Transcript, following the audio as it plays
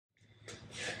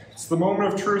It's the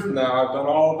moment of truth now. I've done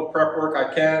all the prep work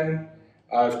I can.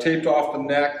 I've taped off the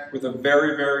neck with a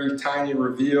very, very tiny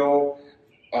reveal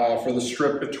for the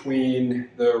strip between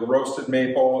the roasted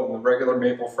maple and the regular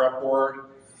maple fretboard.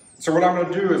 So what I'm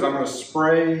going to do is I'm going to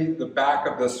spray the back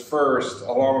of this first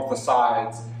along with the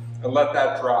sides and let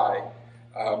that dry.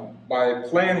 My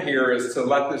plan here is to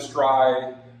let this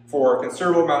dry for a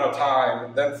considerable amount of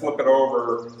time, then flip it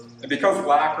over. And because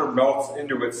lacquer melts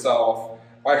into itself,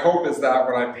 my hope is that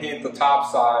when I paint the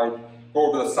top side, go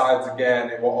over the sides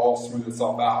again, it will all smooth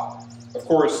itself out. Of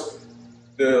course,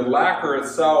 the lacquer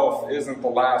itself isn't the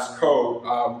last coat.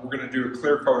 We're going to do a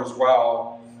clear coat as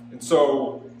well. And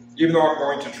so, even though I'm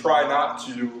going to try not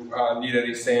to need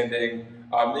any sanding,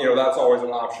 that's always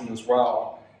an option as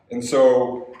well. And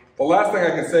so, the last thing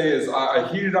I can say is I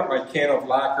heated up my can of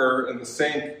lacquer in the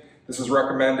sink. This is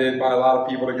recommended by a lot of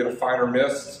people to get a finer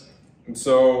mist. And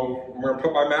so, I'm going to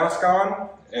put my mask on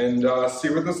and see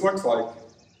what this looks like.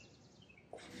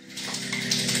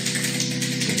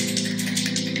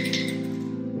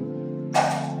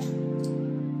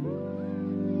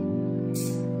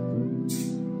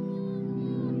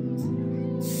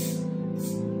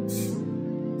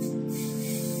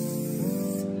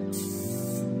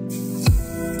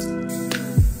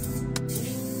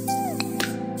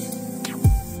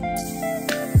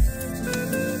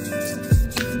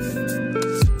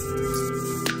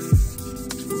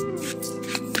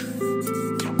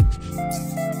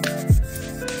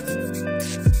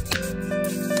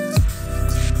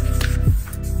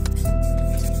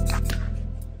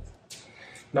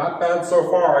 Not bad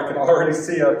so far. I can already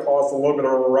see I caused a little bit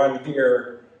of a run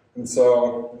here, and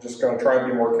so I'm just going to try and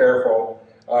be more careful.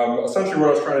 Essentially what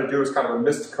I was trying to do is kind of a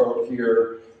mist coat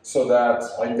here so that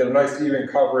I can get a nice even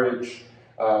coverage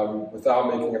without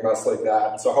making a mess like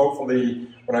that. So hopefully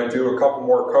when I do a couple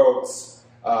more coats,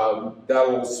 that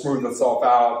will smooth itself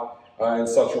out in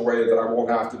such a way that I won't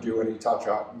have to do any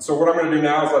touch-up. And so what I'm going to do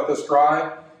now is let this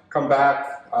dry, come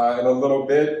back in a little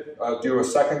bit, do a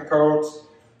second coat,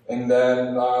 and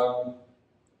then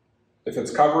if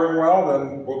it's covering well,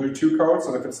 then we'll do 2 coats,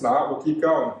 and if it's not, we'll keep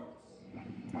going.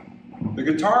 The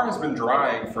guitar has been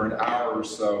drying for an hour or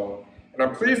so, and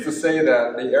I'm pleased to say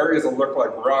that the areas that look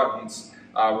like runs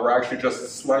were actually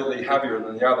just slightly heavier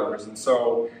than the others, and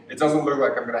so it doesn't look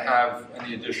like I'm going to have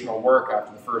any additional work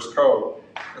after the first coat.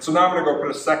 And so now I'm going to go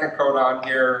put a second coat on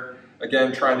here,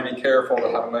 again trying to be careful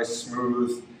to have a nice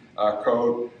smooth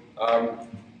coat.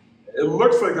 It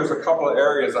looks like there's a couple of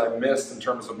areas I missed in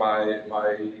terms of my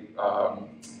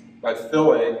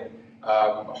filling.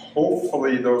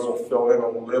 Hopefully those will fill in a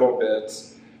little bit.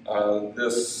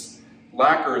 This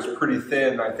lacquer is pretty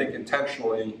thin, I think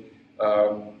intentionally.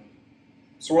 So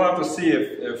we'll have to see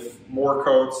if more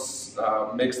coats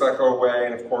makes that go away,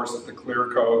 and of course if the clear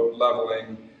coat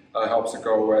leveling helps it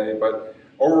go away. But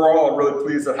overall, I'm really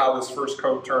pleased at how this first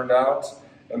coat turned out,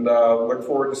 and look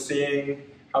forward to seeing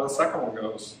how the second one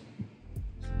goes.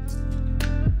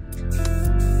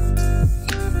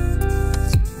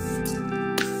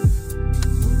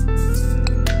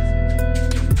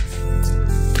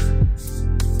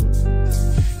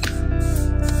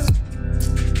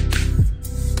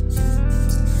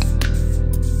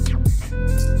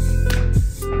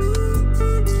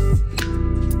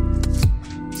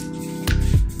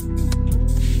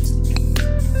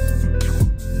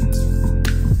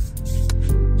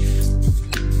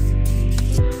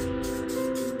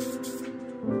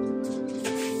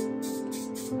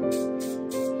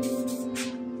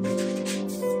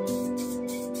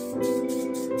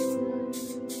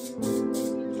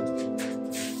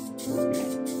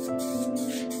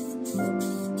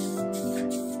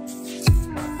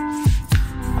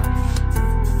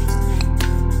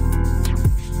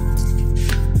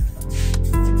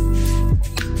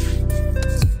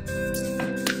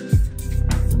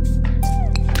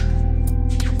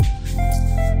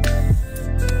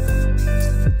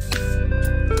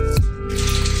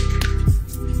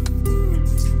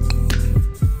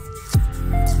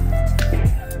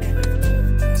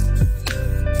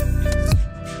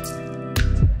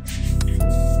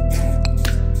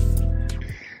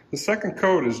 The second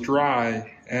coat is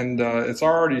dry, and it's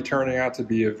already turning out to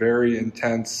be a very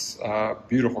intense,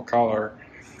 beautiful color.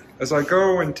 As I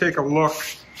go and take a look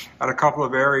at a couple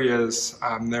of areas,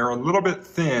 they're a little bit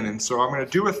thin, and so I'm going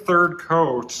to do a third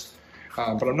coat,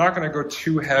 but I'm not going to go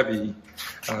too heavy.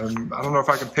 I don't know if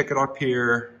I can pick it up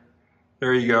here.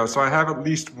 There you go. So I have at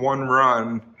least one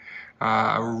run.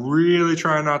 I'm really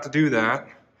trying not to do that,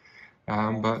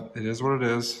 but it is what it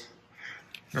is.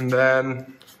 And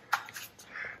then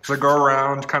as I go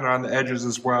around kind of on the edges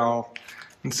as well.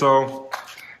 And so I'm going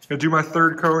to do my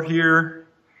third coat here,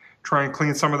 try and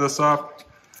clean some of this up.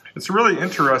 It's really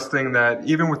interesting that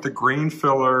even with the grain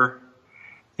filler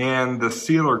and the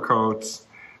sealer coats,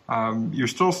 you're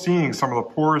still seeing some of the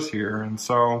pores here. And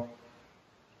so,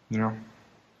 you know,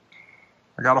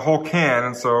 I got a whole can,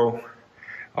 and so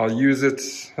I'll use it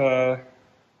to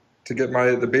get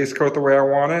the base coat the way I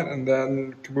want it, and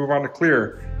then to move on to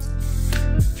clear.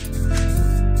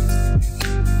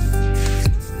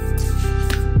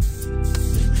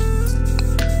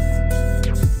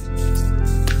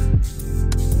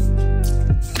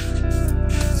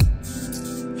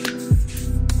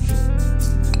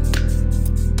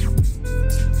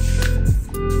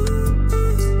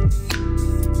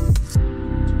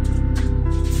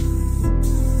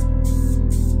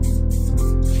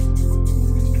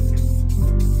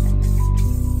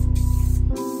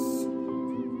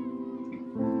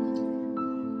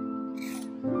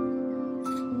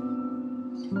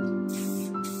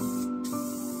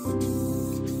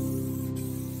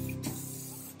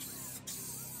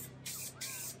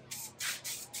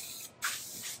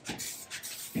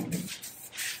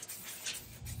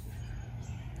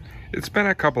 It's been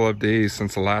a couple of days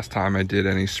since the last time I did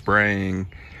any spraying.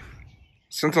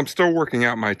 Since I'm still working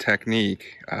out my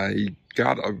technique, I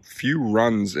got a few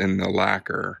runs in the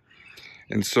lacquer.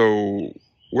 And so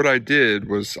what I did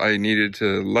was I needed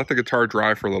to let the guitar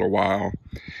dry for a little while.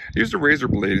 I used a razor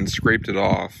blade and scraped it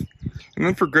off. And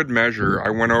then for good measure, I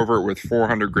went over it with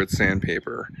 400 grit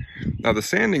sandpaper. Now the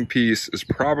sanding piece is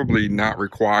probably not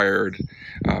required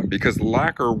because the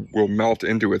lacquer will melt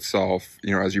into itself,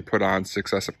 you know, as you put on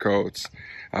successive coats.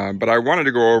 But I wanted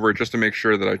to go over it just to make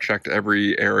sure that I checked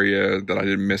every area, that I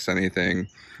didn't miss anything,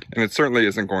 and it certainly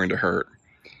isn't going to hurt.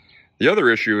 The other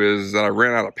issue is that I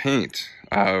ran out of paint.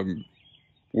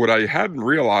 What I hadn't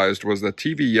realized was that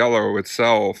TV yellow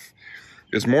itself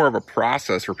is more of a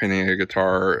process for painting a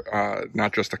guitar,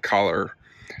 not just a color.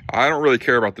 I don't really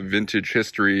care about the vintage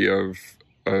history of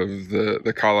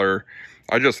the color.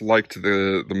 I just liked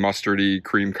the mustardy,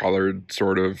 cream-colored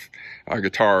sort of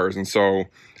guitars, and so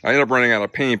I ended up running out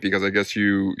of paint because I guess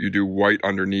you do white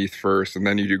underneath first, and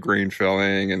then you do grain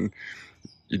filling, and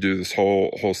you do this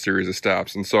whole series of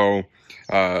steps. And so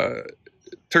it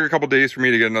took a couple days for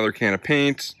me to get another can of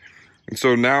paint, and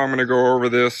so now I'm going to go over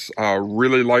this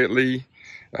really lightly,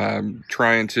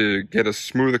 trying to get as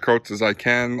smooth a coat as I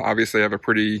can. Obviously I have a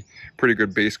pretty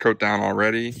good base coat down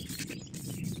already.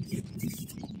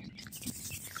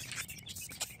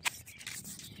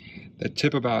 That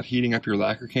tip about heating up your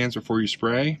lacquer cans before you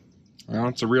spray, well,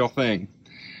 it's a real thing.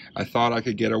 I thought I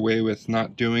could get away with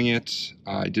not doing it.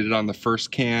 I did it on the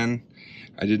first can.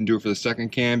 I didn't do it for the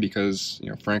second can because, you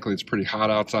know, frankly, it's pretty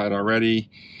hot outside already.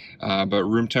 But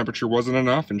room temperature wasn't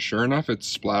enough, and sure enough, it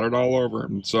splattered all over.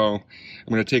 And so I'm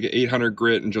going to take an 800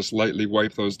 grit and just lightly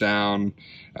wipe those down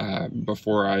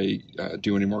before I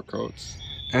do any more coats.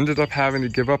 Ended up having to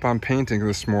give up on painting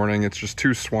this morning. It's just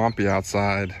too swampy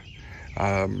outside.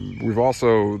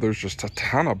 There's just a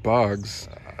ton of bugs.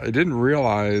 I didn't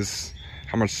realize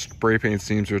how much spray paint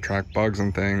seems to attract bugs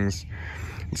and things.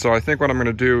 And so I think what I'm going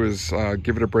to do is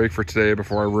give it a break for today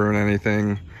before I ruin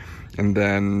anything. And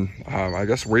then I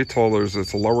guess wait till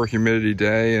it's a lower humidity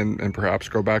day and perhaps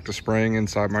go back to spraying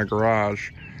inside my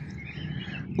garage.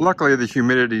 Luckily the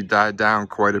humidity died down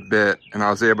quite a bit and I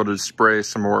was able to spray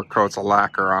some more coats of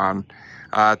lacquer on.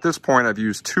 At this point I've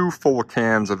used 2 full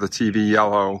cans of the TV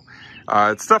yellow.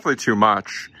 It's definitely too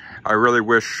much. I really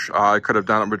wish I could have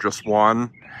done it with just 1,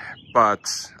 but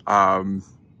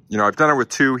you know, I've done it with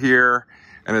 2 here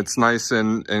and it's nice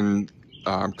and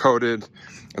coated.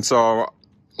 And so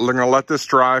I'm gonna let this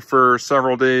dry for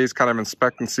several days, kind of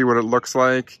inspect and see what it looks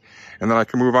like, and then I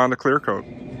can move on to clear coat.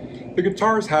 The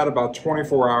guitar's had about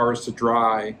 24 hours to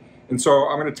dry, and so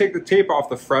I'm gonna take the tape off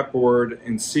the fretboard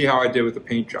and see how I did with the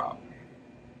paint job.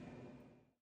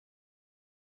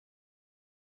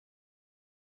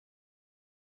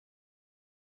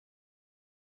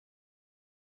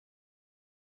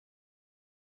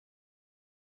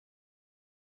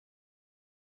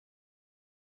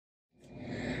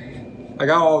 I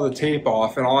got all the tape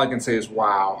off and all I can say is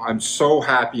wow, I'm so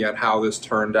happy at how this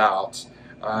turned out.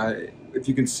 If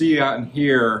you can see out in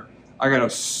here, I got a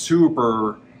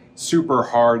super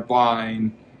hard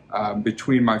line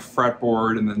between my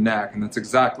fretboard and the neck, and that's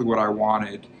exactly what I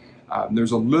wanted.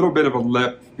 There's a little bit of a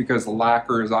lip because the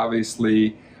lacquer is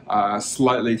obviously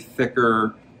slightly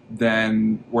thicker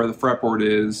than where the fretboard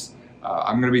is.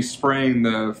 I'm going to be spraying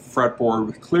the fretboard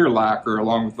with clear lacquer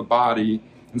along with the body.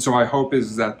 And so my hope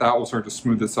is that will start to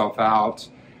smooth itself out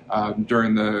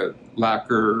during the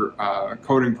lacquer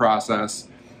coating process.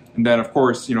 And then of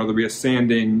course, there'll be a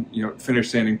sanding, finish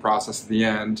sanding process at the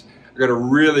end. I got a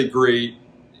really great,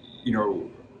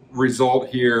 result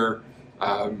here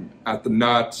at the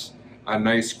nut, a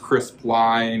nice crisp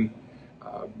line.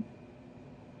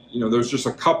 There's just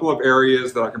a couple of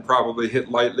areas that I can probably hit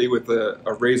lightly with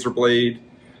a razor blade.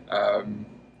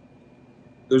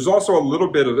 There's also a little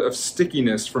bit of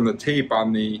stickiness from the tape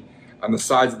on the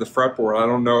sides of the fretboard. I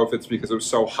don't know if it's because it was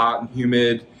so hot and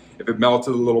humid, if it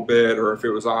melted a little bit, or if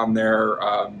it was on there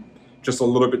just a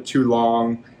little bit too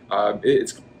long.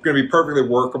 It's going to be perfectly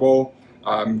workable.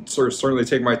 Certainly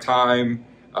take my time.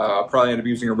 I'll probably end up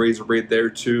using a razor blade there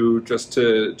too, just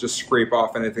to scrape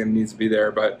off anything that needs to be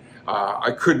there. But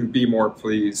I couldn't be more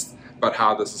pleased about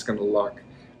how this is going to look.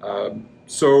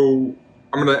 So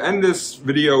I'm going to end this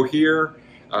video here.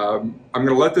 I'm going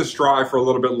to let this dry for a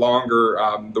little bit longer.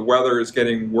 The weather is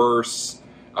getting worse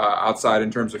outside in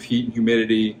terms of heat and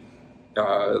humidity.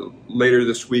 Later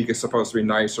this week is supposed to be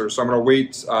nicer, so I'm going to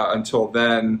wait until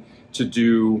then to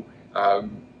do to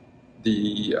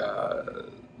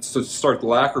start the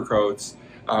lacquer coats.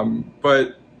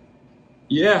 But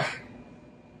yeah,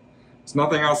 there's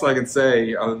nothing else I can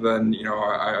say other than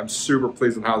I'm super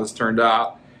pleased with how this turned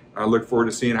out. I look forward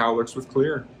to seeing how it looks with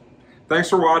clear. Thanks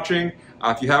for watching.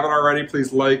 If you haven't already,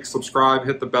 please like, subscribe,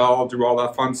 hit the bell, do all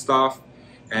that fun stuff,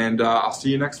 and I'll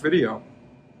see you next video.